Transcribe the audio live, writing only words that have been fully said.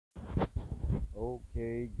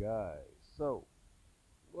Okay, guys. So,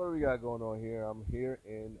 what do we got going on here? I'm here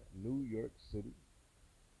in New York City.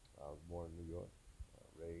 I was born in New York,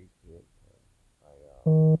 raised here. I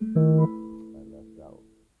left out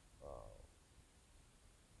uh,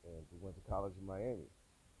 and went to college in Miami.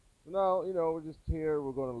 So now, we're just here.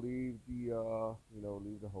 We're going to leave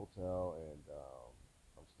leave the hotel, and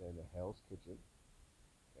I'm staying in Hell's Kitchen.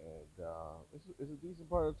 And it's a decent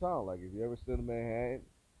part of town. Like if you ever stay in Manhattan,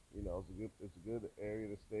 it's a good area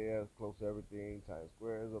to stay at. It's close to everything. Times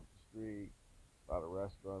Square is up the street. A lot of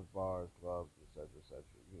restaurants, bars, clubs, etc., etc.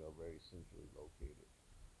 Very centrally located.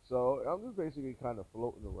 So I'm just basically kind of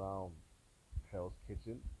floating around Hell's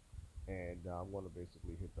Kitchen, and I'm going to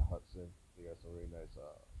basically hit the Hudson. They got some really nice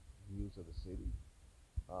views of the city.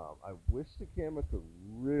 I wish the camera could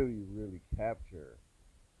really, really capture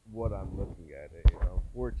what I'm looking at. And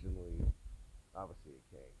unfortunately, obviously it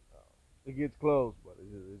can't. It gets close, but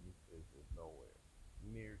it's nowhere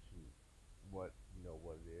near to what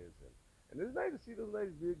it is. And it's nice to see those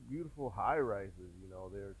nice, big, beautiful high rises.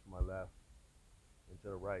 There to my left and to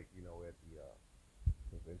the right. At the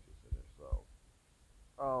convention center. So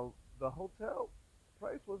the hotel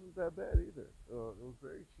price wasn't that bad either. It was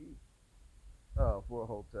very cheap for a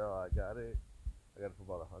hotel. I got it for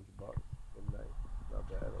about $100 a night. Not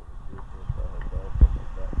bad. It was a 3 or 4 star hotel, something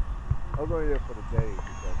like that. I was only there for the day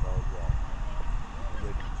because I was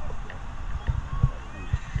waiting for my food.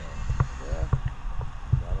 So yeah,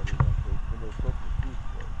 I don't even know if they were cooking food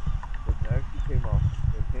today. But it actually came off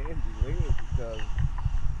in handy later because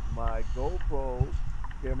my GoPro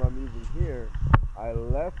camera I'm using here, I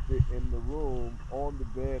left it in the room on the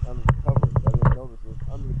bed under the covers. I didn't notice it was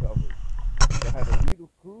under the covers. So I had to leave the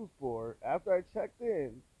cruise port. After I checked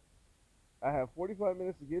in, I have 45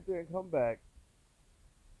 minutes to get there and come back.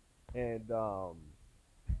 And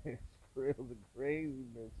it was a crazy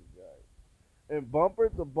mission, guys. And bumper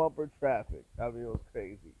to bumper traffic. I mean, it was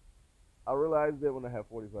crazy. I realized that when I had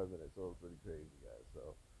 45 minutes, so it was pretty crazy, guys.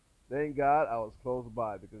 So thank God I was close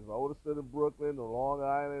by because if I would have stood in Brooklyn or Long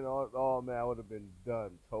Island, oh man, I would have been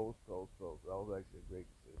done. Toast, toast, toast. That was actually a great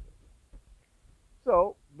decision.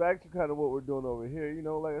 So back to kind of what we're doing over here.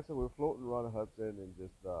 Like I said, we're floating around the Hudson, and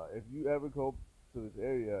just if you ever go to this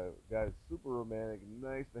area, guys, super romantic,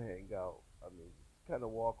 nice to hang out. I mean, just kind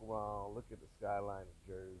of walk around, look at the skyline of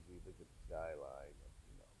Jersey, look at the skyline of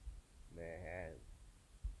Manhattan.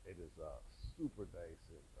 It is super nice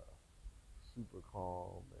and super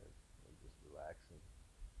calm and just relaxing.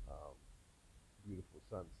 Um, Beautiful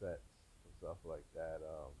sunsets and stuff like that.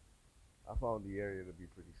 I found the area to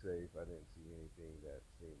be pretty safe. I didn't see anything that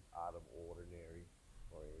seemed out of ordinary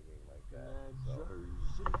or anything like that. So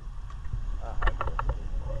I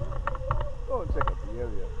go and check out the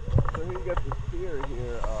area. So here you got this pier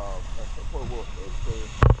here, a support will enter,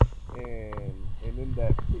 and in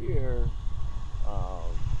that pier,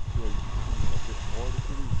 you just more of the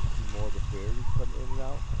city, you see more of the ferries come in and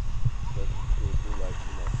out. So you do like,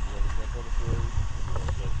 you want to jump on the ferry, you want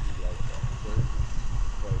to go see like Jersey,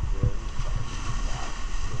 right there.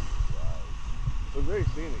 So very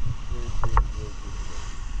scenic, very scenic, very beautiful.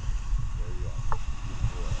 There you are.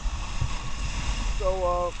 So,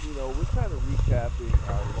 we're kind of recapping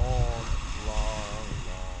our long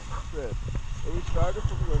trip. And we started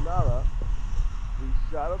from Granada. We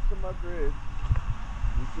shot up to Madrid.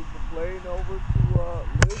 We took the plane over to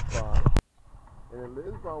Lisbon. And in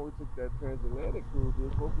Lisbon, we took that transatlantic cruise. We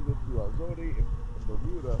were supposed to go to Azores and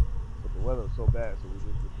Bermuda, but the weather was so bad, so we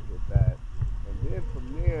didn't get to hit that. And then from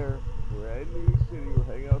there, we're at New York City. We're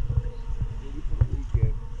hanging out maybe for the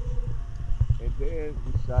weekend. And then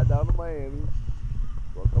we shot down to Miami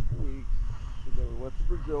for a couple weeks. And then we went to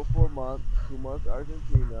Brazil for a month, 2 months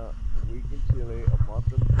Argentina, a week in Chile, a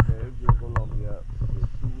month in Medellin, Colombia, we did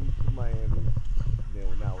 2 weeks in Miami. And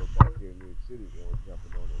then now we're back here in New York City, and we're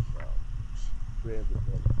jumping on this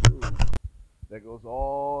transatlantic cruise that goes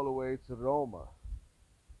all the way to Roma,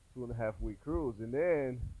 2.5 week cruise. And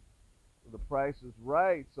then the price is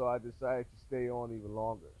right, so I decided to stay on even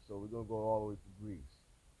longer. So we're gonna go all the way to Greece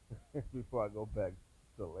before I go back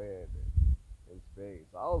to land in Spain.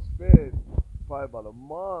 So I'll spend probably about a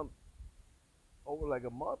month, over like a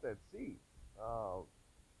month at sea,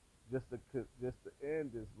 just to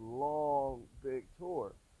end this long big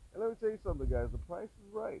tour. And let me tell you something, guys. The price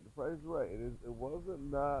is right. The price is right. It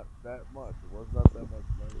wasn't not that much. It was not that much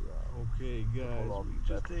money. Okay, guys, we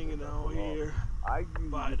just hanging out here I usually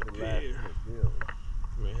by the get the last pier. minute deals.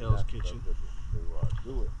 We're in Hell's Kitchen, They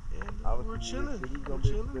do it. and we're chilling. We're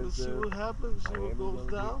chilling. Let's see what happens. See what goes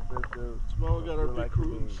down. Tomorrow we got our big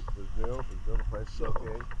cruise. Brazil, the price is So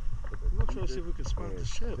okay. I'm gonna try to see if we can spot the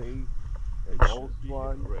ship. And It most should be here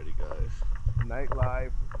fun. already, guys.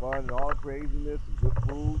 nightlife, fun, and all craziness and good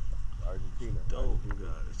food. Argentina. Dope, Argentina is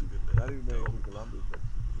God. It's a cheap. good Not day. even Dope. Medellin, Colombia is that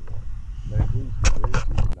cheap anymore. Medellin used to be very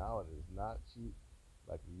cheap. Now it is not cheap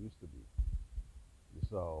like it used to be.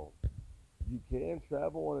 So you can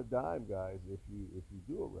travel on a dime, guys, if you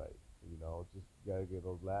do it right. Just gotta get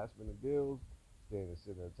those last minute deals, stay in the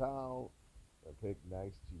center of town, and pick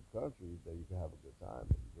nice cheap countries that you can have a good time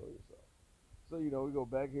and enjoy yourself. So we go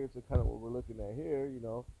back here to kind of what we're looking at here.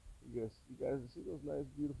 You guys see those nice,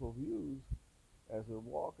 beautiful views as we're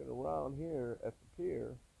walking around here at the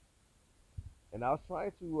pier. And I was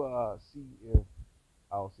trying to see if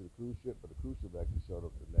I'll see the cruise ship, but the cruise ship actually showed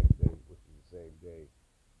up the next day, which is the same day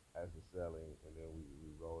as the selling, and then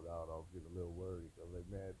we rolled out. I was getting a little worried because like,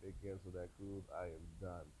 man, if they cancel that cruise, I am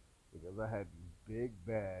done because I had these big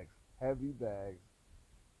bags, heavy bags,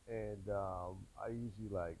 and I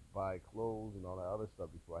usually like buy clothes and all that other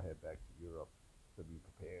stuff before I head back to Europe to be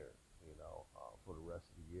prepared, for the rest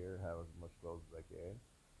of the year, have as much clothes as I can.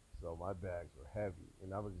 So my bags were heavy,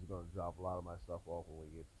 and I was just gonna drop a lot of my stuff off when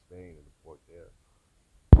we get to Spain in the port there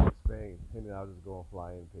in Spain, and then I'll just go and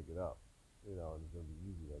fly in and pick it up. And it's gonna be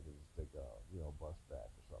easy. I can just take a bus back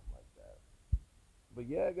or something like that. But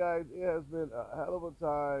yeah, guys, it has been a hell of a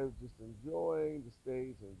time just enjoying the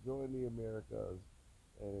states, enjoying the Americas,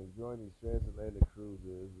 and enjoying these transatlantic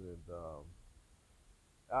cruises. And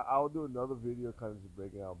I'll do another video, kind of just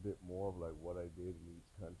breaking out a bit more of like what I did in each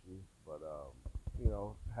country. But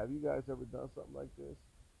have you guys ever done something like this?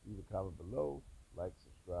 Leave a comment below, like,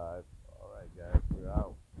 subscribe. All right, guys, we're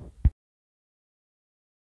out.